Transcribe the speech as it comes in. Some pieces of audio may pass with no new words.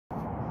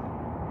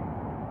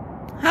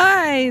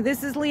Hi,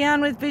 this is Leigh-Anne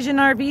with Vision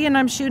RV, and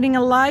I'm shooting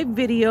a live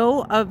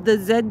video of the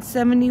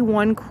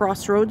Z-1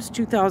 CrossRoads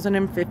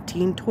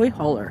 2015 toy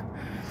hauler.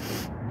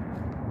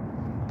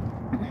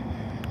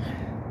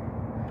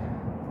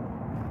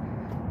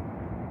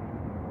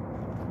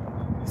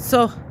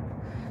 So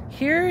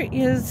here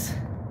is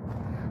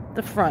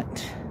the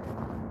front.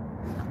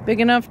 Big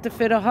enough to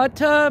fit a hot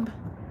tub,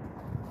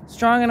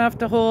 strong enough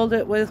to hold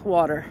it with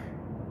water,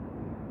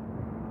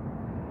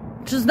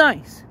 which is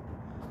nice.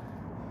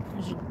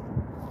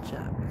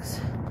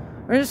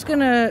 We're just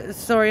gonna,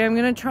 I'm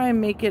gonna try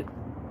and make it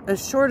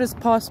as short as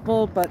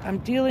possible, but I'm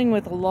dealing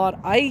with a lot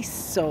of ice,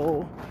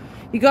 so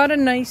you got a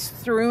nice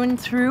through and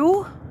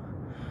through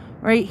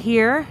right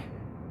here.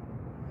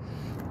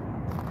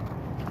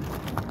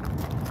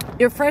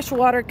 Your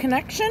freshwater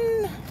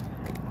connection.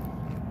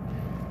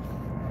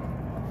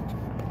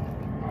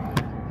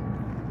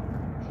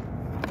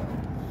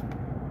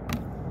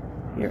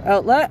 Your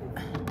outlet.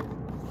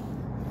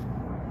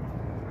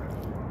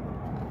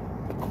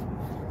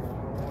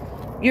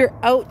 Your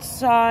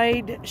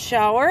outside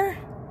shower.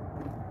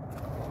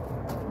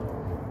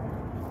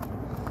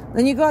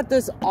 Then you got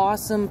this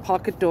awesome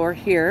pocket door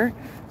here,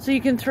 so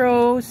you can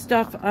throw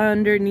stuff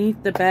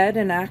underneath the bed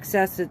and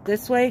access it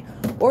this way,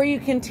 or you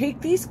can take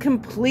these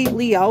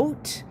completely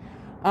out.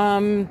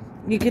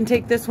 You can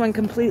take this one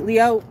completely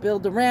out,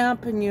 build a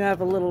ramp, and you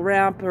have a little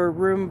ramp or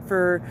room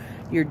for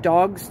your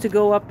dogs to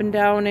go up and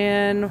down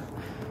in.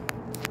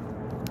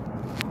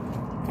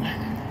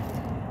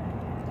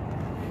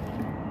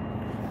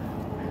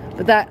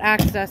 But that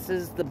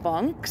accesses the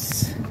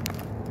bunks.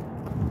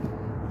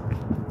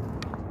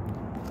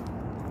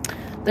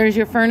 There's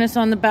your furnace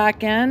on the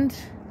back end.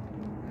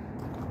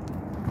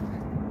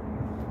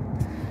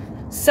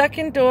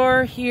 Second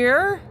door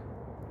here,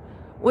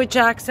 which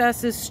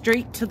accesses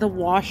straight to the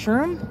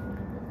washroom.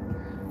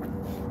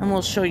 And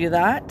we'll show you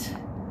that.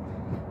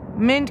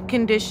 Mint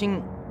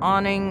condition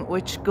awning,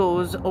 which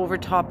goes over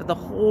top of the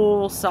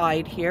whole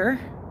side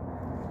here.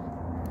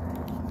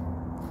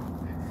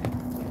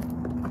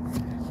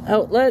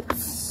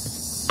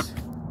 Outlets.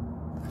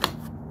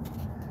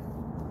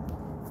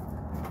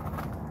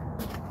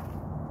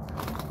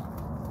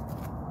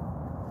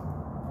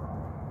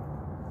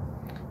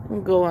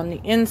 We'll go on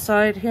the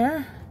inside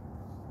here.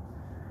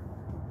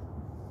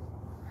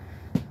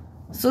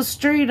 So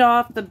straight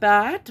off the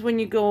bat, when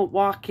you go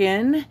walk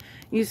in,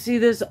 you see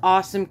this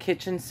awesome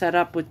kitchen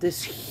setup with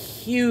this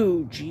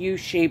huge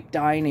U-shaped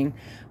dining,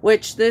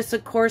 which this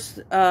of course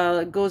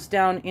goes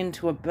down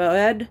into a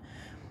bed.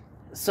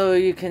 So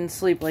you can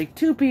sleep like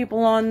 2 people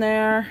on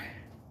there.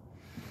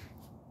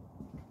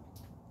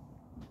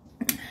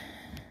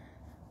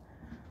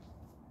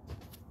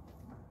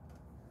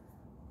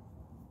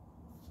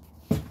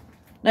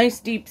 Nice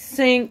deep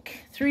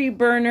sink, 3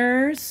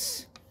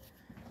 burners,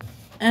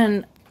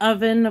 and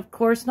oven, of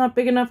course, not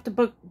big enough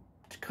to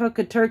cook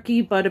a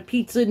turkey, but a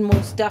pizza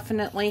most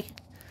definitely.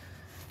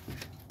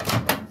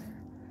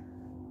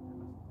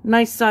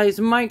 Nice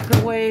size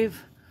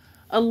microwave.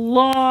 A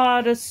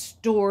lot of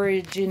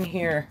storage in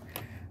here.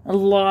 A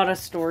lot of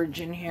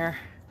storage in here.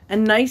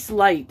 And nice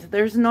light.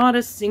 There's not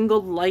a single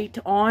light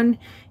on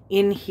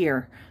in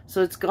here.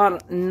 So it's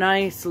got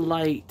nice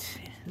light.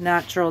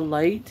 Natural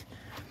light.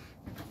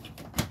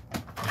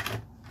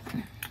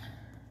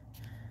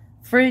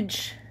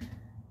 Fridge.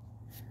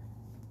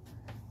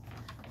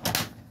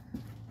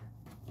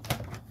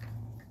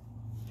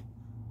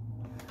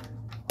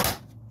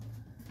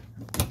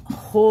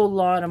 Whole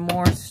lot of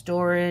more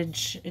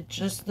storage. It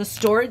just, the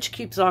storage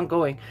keeps on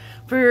going.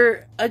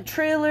 For a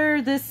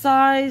trailer this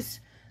size,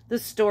 the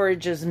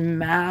storage is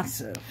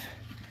massive.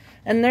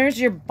 And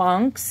there's your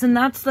bunks, and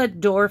that's the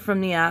door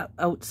from the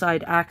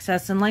outside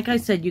access. And like I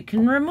said, you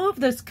can remove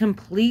this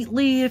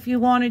completely if you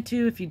wanted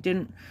to, if you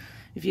didn't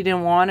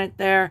want it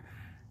there.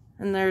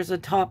 And there's a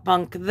top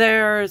bunk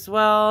there as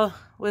well,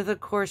 with of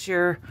course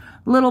your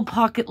little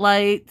pocket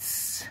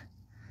lights.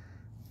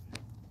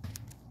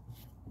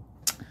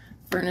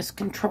 Furnace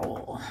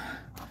control.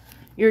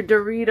 Your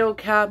Dorito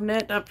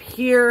cabinet up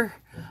here.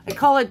 I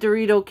call it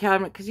Dorito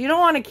cabinet because you don't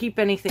want to keep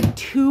anything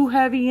too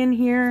heavy in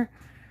here.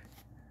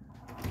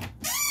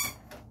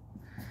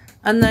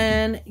 And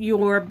then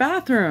your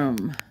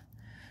bathroom.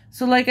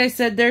 So like I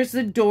said, there's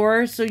the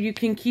door, so you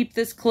can keep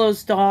this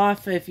closed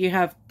off if you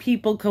have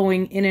people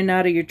going in and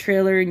out of your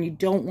trailer and you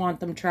don't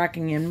want them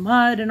tracking in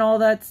mud and all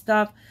that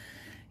stuff.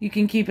 You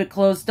can keep it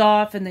closed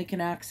off and they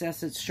can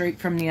access it straight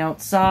from the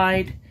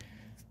outside.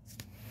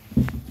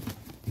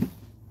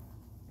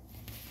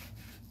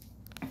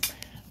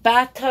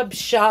 Bathtub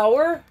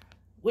shower,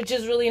 which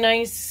is really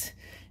nice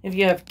if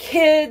you have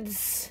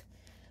kids,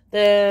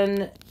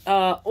 then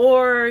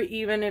or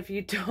even if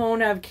you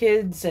don't have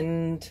kids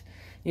and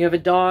you have a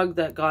dog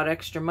that got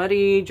extra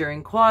muddy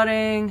during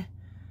quadding.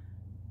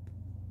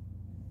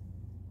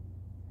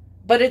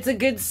 But it's a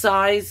good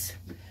size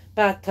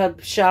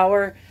bathtub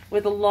shower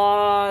with a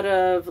lot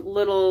of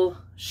little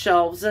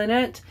shelves in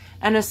it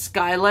and a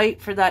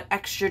skylight for that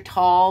extra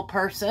tall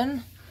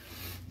person.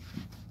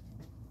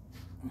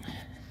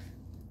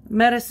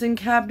 Medicine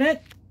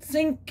cabinet,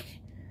 sink,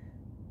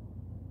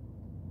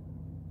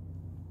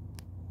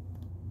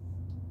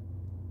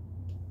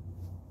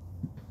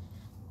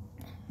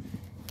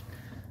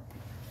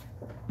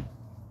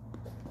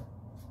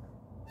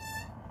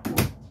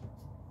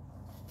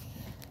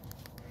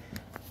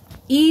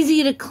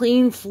 Easy to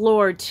clean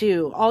floor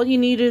too. All you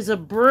need is a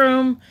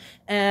broom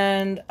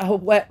and a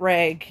wet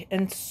rag,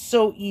 and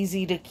so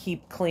easy to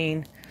keep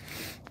clean.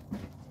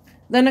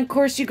 Then of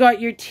course you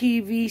got your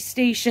TV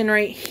station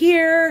right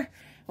here,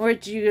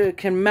 which you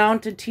can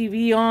mount a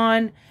TV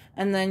on,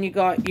 and then you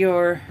got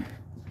your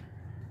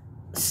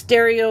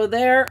stereo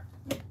there.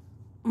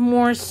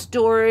 More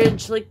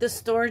storage. Like, the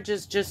storage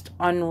is just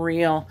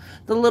unreal.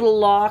 The little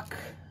lock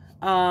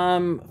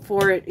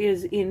for it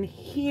is in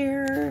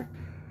here.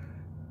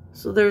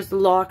 So there's the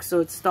lock,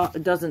 so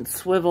it doesn't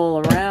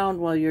swivel around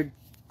while you're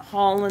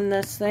hauling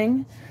this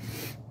thing.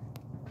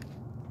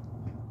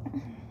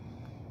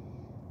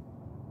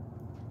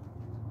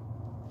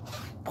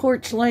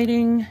 Porch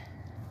lighting.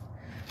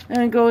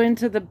 And go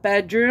into the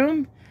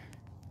bedroom.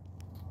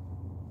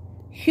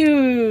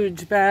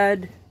 Huge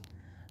bed.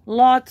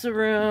 Lots of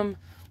room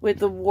with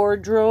the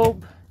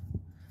wardrobe.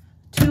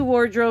 2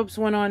 wardrobes,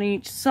 one on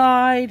each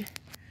side.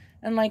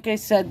 And like I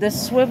said,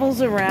 this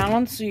swivels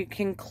around, so you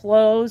can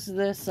close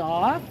this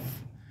off.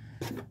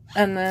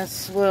 And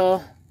this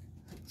will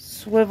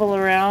swivel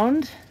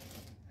around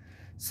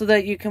so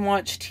that you can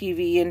watch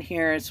TV in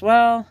here as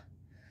well.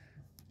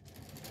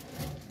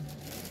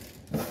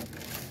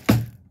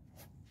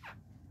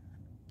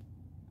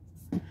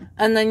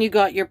 And then you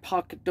got your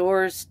pocket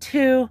doors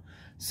too.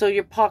 So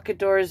your pocket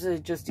doors are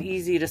just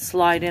easy to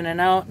slide in and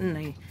out, and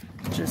they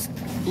just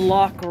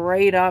lock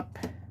right up.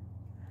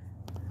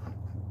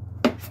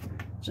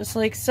 Just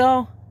like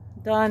so.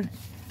 Done.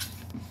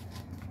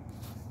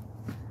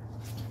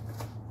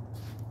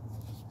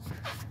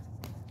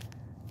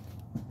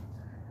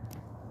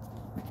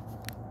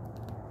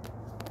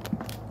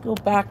 Go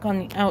back on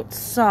the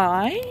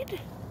outside.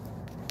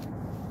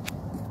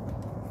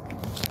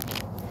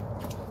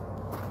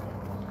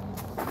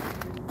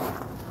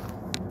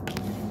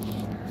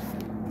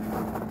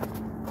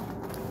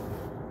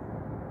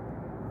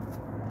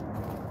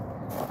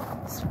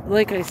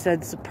 Like I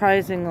said,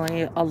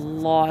 surprisingly a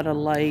lot of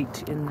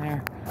light in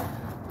there.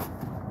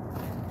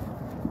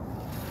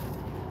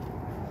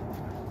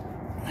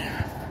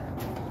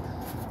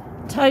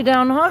 Tie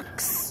down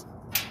hooks.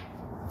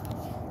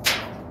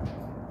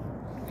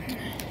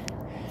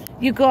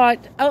 You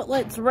got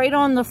outlets right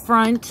on the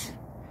front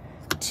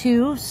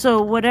too,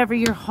 so whatever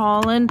you're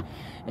hauling,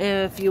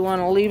 if you want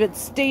to leave it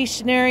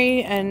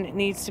stationary and it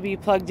needs to be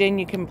plugged in,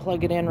 you can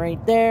plug it in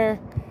right there.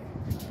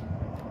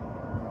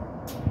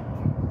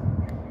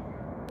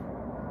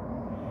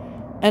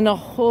 And a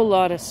whole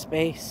lot of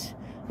space.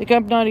 Like,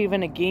 I'm not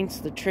even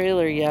against the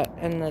trailer yet,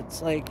 and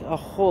it's like a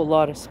whole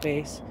lot of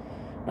space.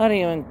 Not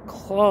even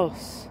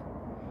close.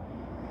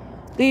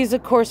 These,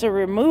 of course, are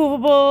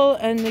removable,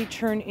 and they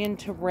turn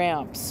into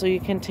ramps. So you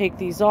can take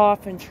these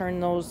off and turn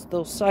those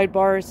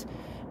sidebars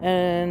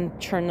and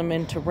turn them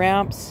into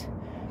ramps.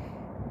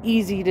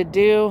 Easy to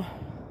do.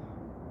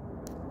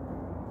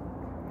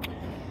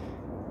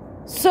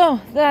 So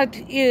that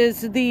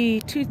is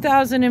the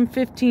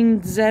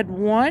 2015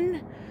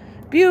 Z-1.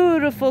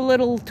 Beautiful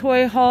little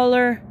toy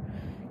hauler.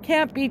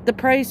 Can't beat the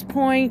price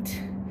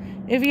point.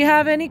 If you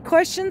have any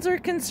questions or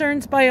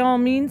concerns, by all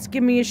means,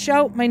 give me a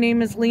shout. My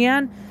name is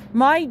Leigh-Anne.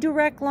 My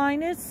direct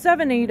line is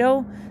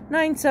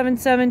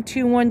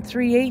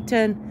 780-977-2138.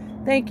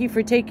 And thank you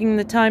for taking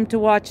the time to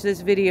watch this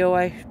video.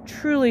 I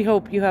truly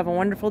hope you have a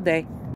wonderful day.